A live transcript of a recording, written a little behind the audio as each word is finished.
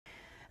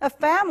A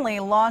family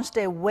launched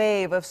a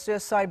wave of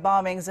suicide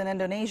bombings in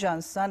Indonesia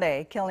on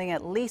Sunday, killing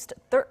at least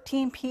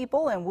 13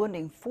 people and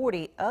wounding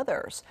 40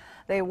 others.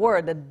 They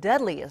were the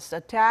deadliest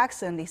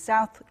attacks in the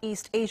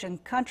Southeast Asian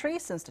country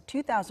since the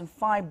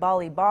 2005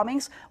 Bali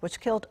bombings,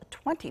 which killed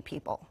 20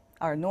 people.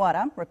 Our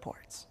Aram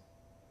reports.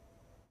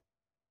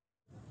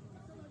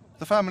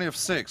 The family of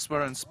 6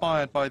 were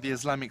inspired by the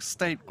Islamic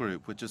State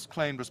group, which has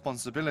claimed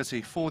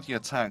responsibility for the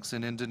attacks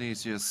in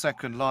Indonesia's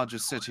second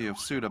largest city of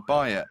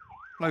Surabaya.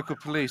 Local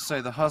police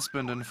say the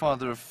husband and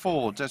father of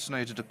 4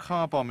 detonated a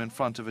car bomb in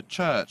front of a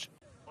church.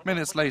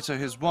 Minutes later,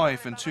 his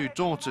wife and 2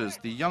 daughters,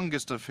 the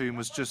youngest of whom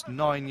was just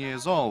 9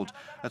 years old,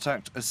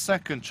 attacked a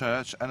second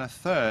church, and a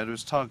third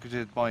was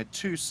targeted by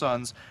 2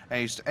 sons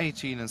aged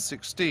 18 and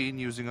 16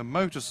 using a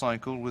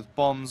motorcycle with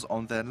bombs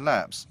on their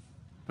laps.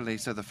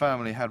 Police said the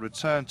family had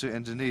returned to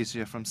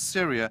Indonesia from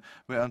Syria,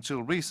 where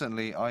until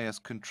recently IS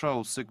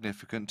controlled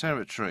significant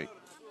territory.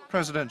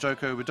 President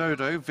Joko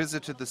Widodo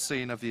visited the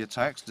scene of the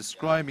attacks,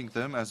 describing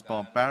them as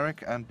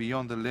barbaric and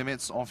beyond the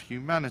limits of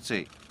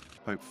humanity.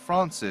 Pope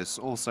Francis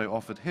also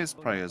offered his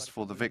prayers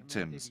for the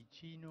victims.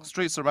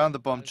 Streets around the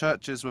bombed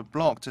churches were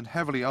blocked and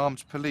heavily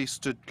armed police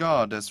stood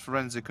guard as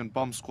forensic and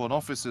bomb squad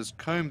officers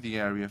combed the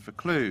area for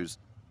clues.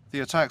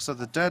 The attacks are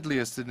the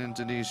deadliest in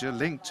Indonesia,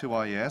 linked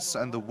to IS,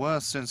 and the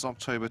worst since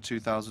October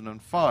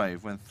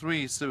 2005, when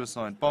 3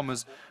 suicide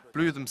bombers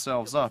blew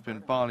themselves up in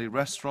Bali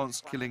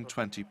restaurants, killing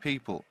 20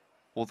 people.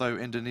 Although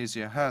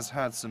Indonesia has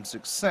had some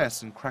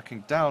success in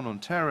cracking down on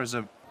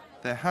terrorism,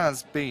 there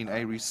has been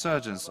a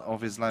resurgence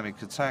of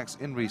Islamic attacks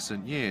in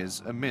recent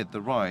years amid the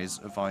rise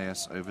of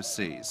IS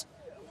overseas.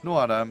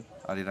 Aram,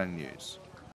 Arirang News.